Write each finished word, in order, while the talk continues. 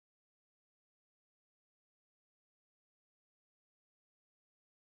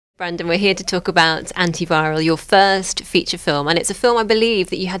Brandon, we're here to talk about Antiviral, your first feature film, and it's a film I believe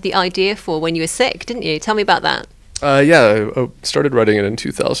that you had the idea for when you were sick, didn't you? Tell me about that. Yeah, I started writing it in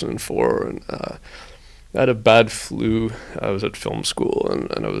 2004, and I had a bad flu. I was at film school,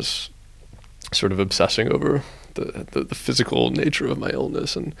 and I was sort of obsessing over the physical nature of my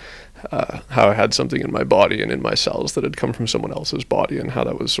illness and how I had something in my body and in my cells that had come from someone else's body, and how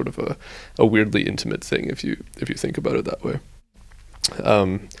that was sort of a weirdly intimate thing if you think about it that way.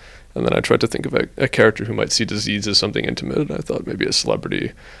 And then I tried to think of a character who might see disease as something intimate, and I thought maybe a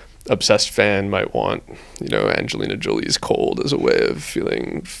celebrity obsessed fan might want, you know, Angelina Jolie's cold as a way of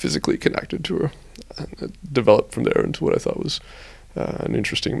feeling physically connected to her. And it developed from there into what I thought was an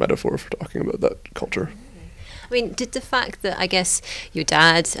interesting metaphor for talking about that culture. I mean, did the fact that, I guess, your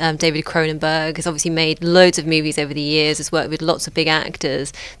dad, David Cronenberg, has obviously made loads of movies over the years, has worked with lots of big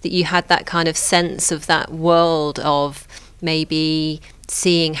actors, that you had that kind of sense of that world of maybe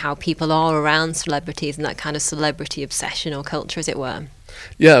seeing how people are around celebrities and that kind of celebrity obsession or culture, as it were?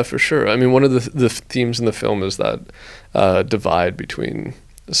 Yeah, for sure. I mean, one of the themes in the film is that divide between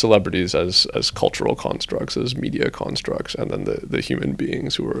celebrities as cultural constructs, as media constructs, and then the human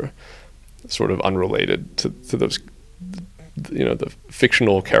beings who are sort of unrelated to those, you know, the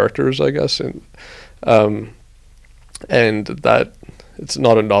fictional characters, I guess, and that it's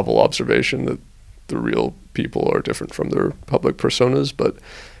not a novel observation that the real people are different from their public personas, but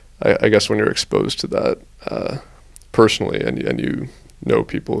I guess when you're exposed to that personally, and you know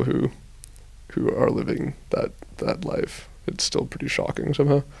people who are living that life, it's still pretty shocking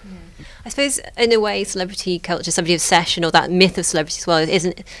somehow. Yeah. I suppose in a way celebrity culture, celebrity obsession, or that myth of celebrity as well,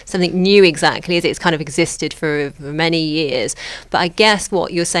 isn't something new exactly, is it? It's kind of existed for many years, but I guess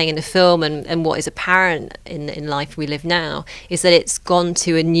what you're saying in the film and what is apparent in life we live now is that it's gone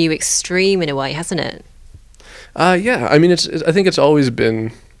to a new extreme in a way, hasn't it? Yeah, I mean, I think it's always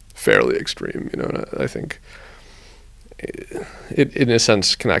been fairly extreme, you know, and I think it in a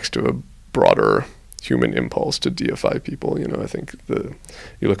sense connects to a broader human impulse to deify people. You know, I think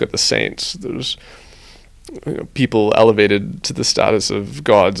you look at the saints, there's, you know, people elevated to the status of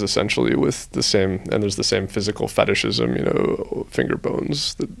gods essentially with the same, and there's the same physical fetishism, you know, finger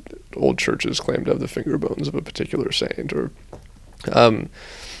bones. The old churches claim to have the finger bones of a particular saint, or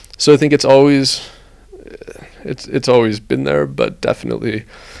so I think it's always been there, but definitely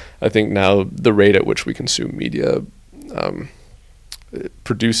I think now the rate at which we consume media it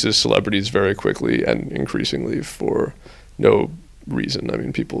produces celebrities very quickly and increasingly for no reason. I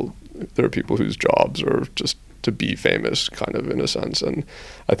mean, there are people whose jobs are just to be famous, kind of, in a sense, and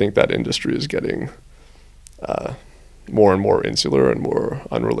I think that industry is getting more and more insular and more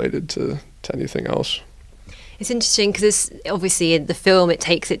unrelated to anything else. It's interesting because obviously in the film it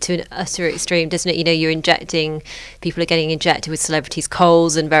takes it to an utter extreme, doesn't it? You know, people are getting injected with celebrities'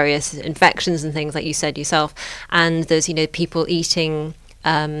 colds and various infections and things, like you said yourself. And there's, you know, people eating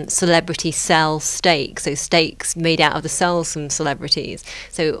celebrity cell steaks, so steaks made out of the cells from celebrities.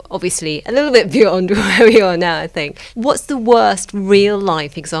 So obviously a little bit beyond where we are now, I think. What's the worst real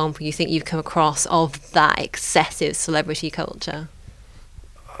life example you think you've come across of that excessive celebrity culture?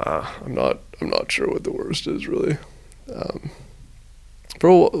 I'm not sure what the worst is, really. For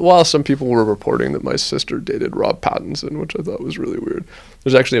a while, some people were reporting that my sister dated Rob Pattinson, which I thought was really weird.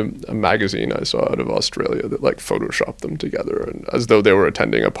 There's actually a magazine I saw out of Australia that like photoshopped them together, and as though they were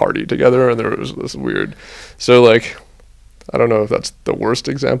attending a party together, and there was this weird. So like, I don't know if that's the worst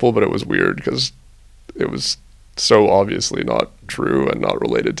example, but it was weird because it was so obviously not true and not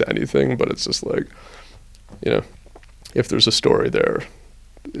related to anything. But it's just like, you know, if there's a story there,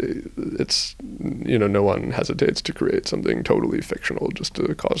 it's, you know, no one hesitates to create something totally fictional just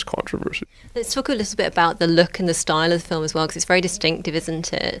to cause controversy. Let's talk a little bit about the look and the style of the film as well, because it's very distinctive,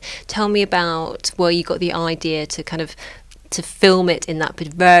 isn't it? Tell me about where you got the idea to film it in that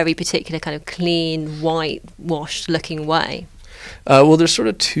very particular kind of clean, whitewashed looking way. Well, there's sort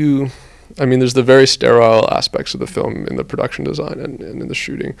of two. I mean, there's the very sterile aspects of the film in the production design and in the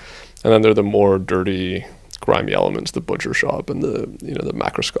shooting, and then there are the more dirty, grimy elements, the butcher shop and the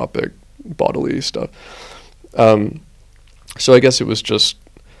macroscopic bodily stuff. So I guess it was just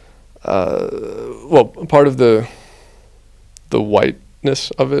well, part of the whiteness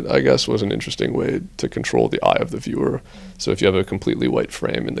of it, I guess, was an interesting way to control the eye of the viewer. So if you have a completely white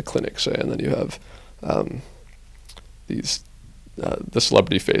frame in the clinic, say, and then you have the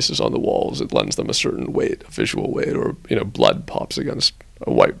celebrity faces on the walls, it lends them a certain weight, a visual weight, or, you know, blood pops against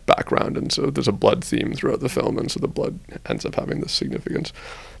a white background, and so there's a blood theme throughout the film, and so the blood ends up having this significance.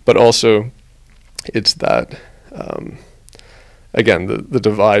 But also, it's that, again, the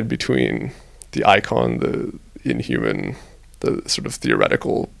divide between the icon, the inhuman, the sort of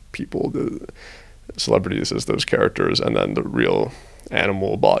theoretical people, the celebrities as those characters, and then the real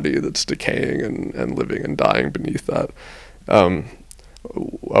animal body that's decaying and living and dying beneath that.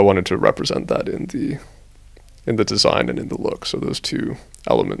 I wanted to represent that in the design and in the look. So those two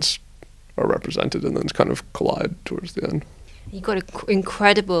elements are represented and then kind of collide towards the end. You've got an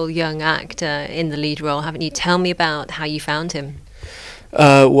incredible young actor in the lead role, haven't you? Tell me about how you found him.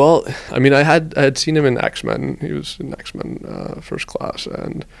 Well, I mean, I had seen him in X-Men. He was in X-Men First Class,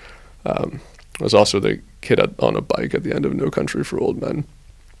 and was also the kid on a bike at the end of No Country for Old Men.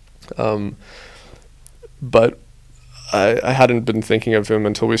 But I hadn't been thinking of him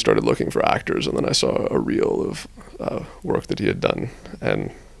until we started looking for actors, and then I saw a reel of work that he had done,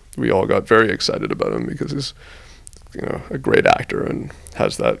 and we all got very excited about him because he's, you know, a great actor and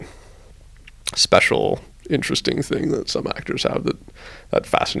has that special, interesting thing that some actors have, that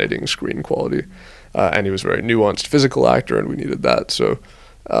fascinating screen quality. And he was a very nuanced physical actor, and we needed that. So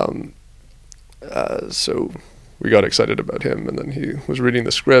we got excited about him, and then he was reading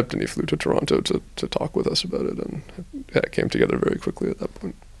the script, and he flew to Toronto to talk with us about it, and it came together very quickly at that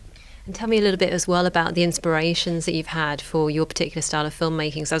point. And tell me a little bit as well about the inspirations that you've had for your particular style of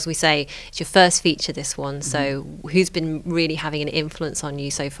filmmaking. So as we say, it's your first feature, this one. So who's been really having an influence on you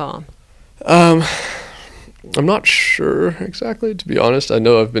so far? I'm not sure exactly, to be honest. I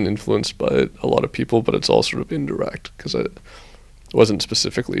know I've been influenced by a lot of people, but it's all sort of indirect because I wasn't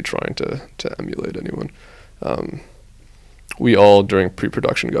specifically trying to emulate anyone. We all, during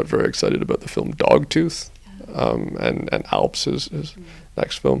pre-production, got very excited about the film Dogtooth, and Alps, his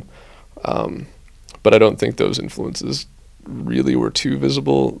next film. But I don't think those influences really were too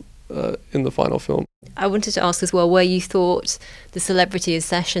visible in the final film. I wanted to ask as well where you thought the celebrity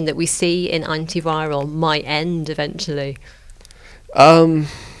session that we see in Antiviral might end eventually. God,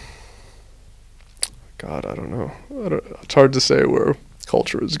 I don't know. It's hard to say where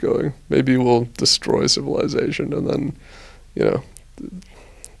culture is going. Maybe we'll destroy civilization, and then, you know,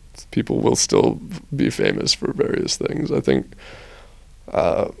 people will still be famous for various things. I think,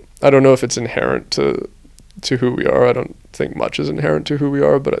 I don't know if it's inherent to who we are. I don't think much is inherent to who we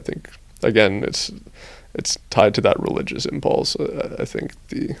are, but I think, again, it's tied to that religious impulse. I think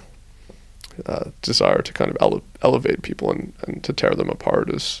the desire to kind of elevate people and to tear them apart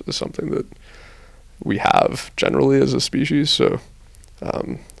is something that we have generally as a species. So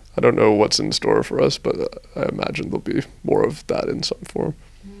I don't know what's in store for us, but I imagine there'll be more of that in some form.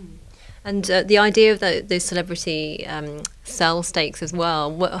 And the idea of those celebrity cell stakes as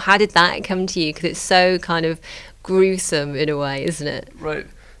well, how did that come to you? Because it's so kind of gruesome in a way, isn't it? Right.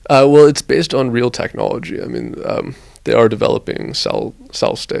 Well, it's based on real technology. I mean, they are developing cell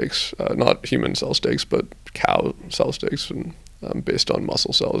stakes, not human cell stakes, but cow cell stakes, and based on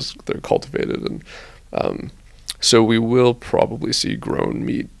muscle cells. They're cultivated, and so we will probably see grown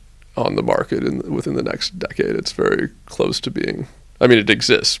meat on the market within the next decade. It's very close to being. I mean, it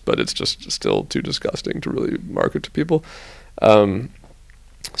exists, but it's just still too disgusting to really market to people.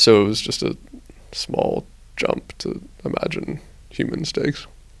 So it was just a small jump to imagine human steaks,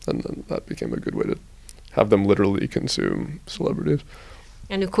 and then that became a good way to have them literally consume celebrities.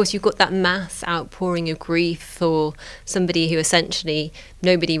 And of course, you've got that mass outpouring of grief for somebody who essentially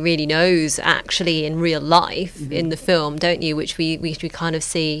nobody really knows actually in real life in the film, don't you? Which we kind of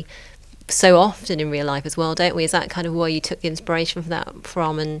see so often in real life as well, don't we? Is that kind of where you took the inspiration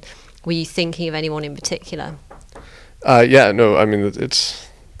from, and were you thinking of anyone in particular? Yeah, no, I mean, it's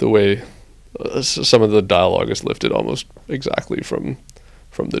the way some of the dialogue is lifted almost exactly from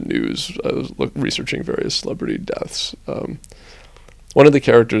the news. I was researching various celebrity deaths. One of the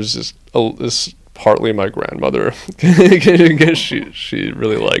characters is partly my grandmother, because she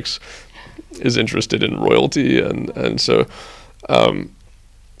really is interested in royalty, and so.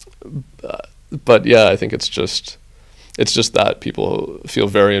 But yeah, I think it's just that people feel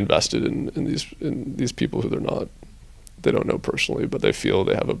very invested in these people who they don't know personally, but they feel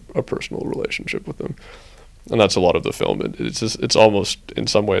they have a personal relationship with them, and that's a lot of the film. It's almost in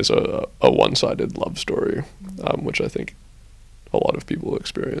some ways a one-sided love story, which I think a lot of people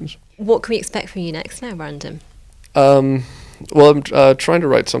experience. What can we expect from you next now, Brandon? Well, I'm trying to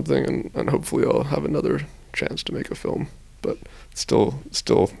write something, and hopefully I'll have another chance to make a film, but still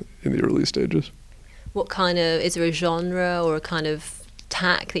in the early stages. What kind of, is there a genre or a kind of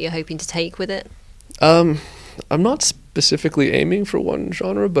tack that you're hoping to take with it? I'm not specifically aiming for one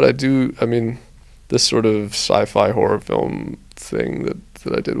genre, but I mean, this sort of sci-fi horror film thing that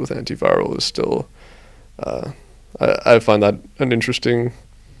I did with Antiviral is still, I find that an interesting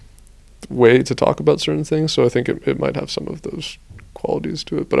way to talk about certain things, so I think it might have some of those qualities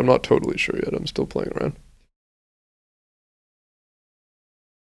to it, but I'm not totally sure yet. I'm still playing around.